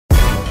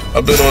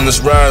I've been on this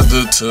rise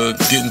to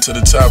getting to the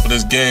top of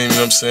this game, you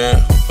know what I'm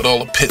saying? With all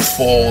the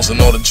pitfalls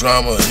and all the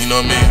drama, you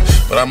know what I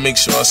mean? But I make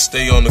sure I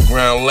stay on the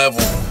ground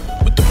level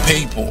with the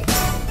people,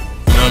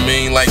 you know what I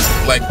mean? Like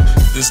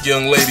this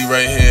young lady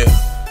right here,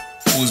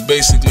 who is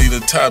basically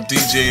the top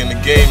DJ in the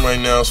game right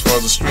now as far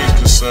as the street's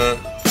concerned.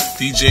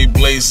 DJ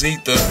Blaze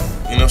Ether,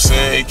 you know what I'm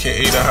saying?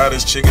 AKA the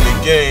hottest chick in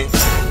the game.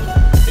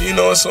 You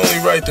know, it's only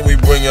right that we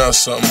bring out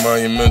something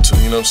monumental,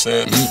 you know what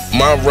I'm saying?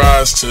 My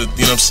rise to,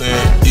 you know what I'm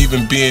saying,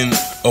 even being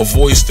a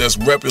voice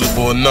that's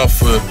reputable enough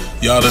for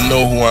y'all to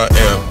know who I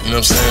am, you know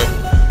what I'm saying?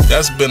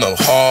 That's been a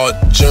hard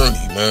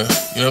journey, man,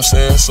 you know what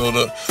I'm saying? So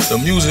the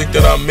music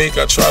that I make,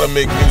 I try to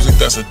make music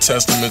that's a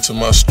testament to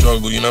my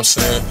struggle, you know what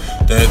I'm saying?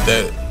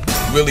 That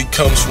really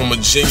comes from a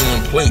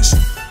genuine place.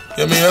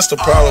 I mean, that's the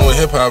problem with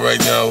hip-hop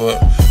right now.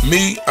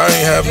 Me, I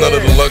ain't have none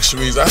of the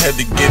luxuries. I had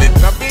to get it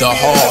the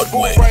hard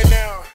way.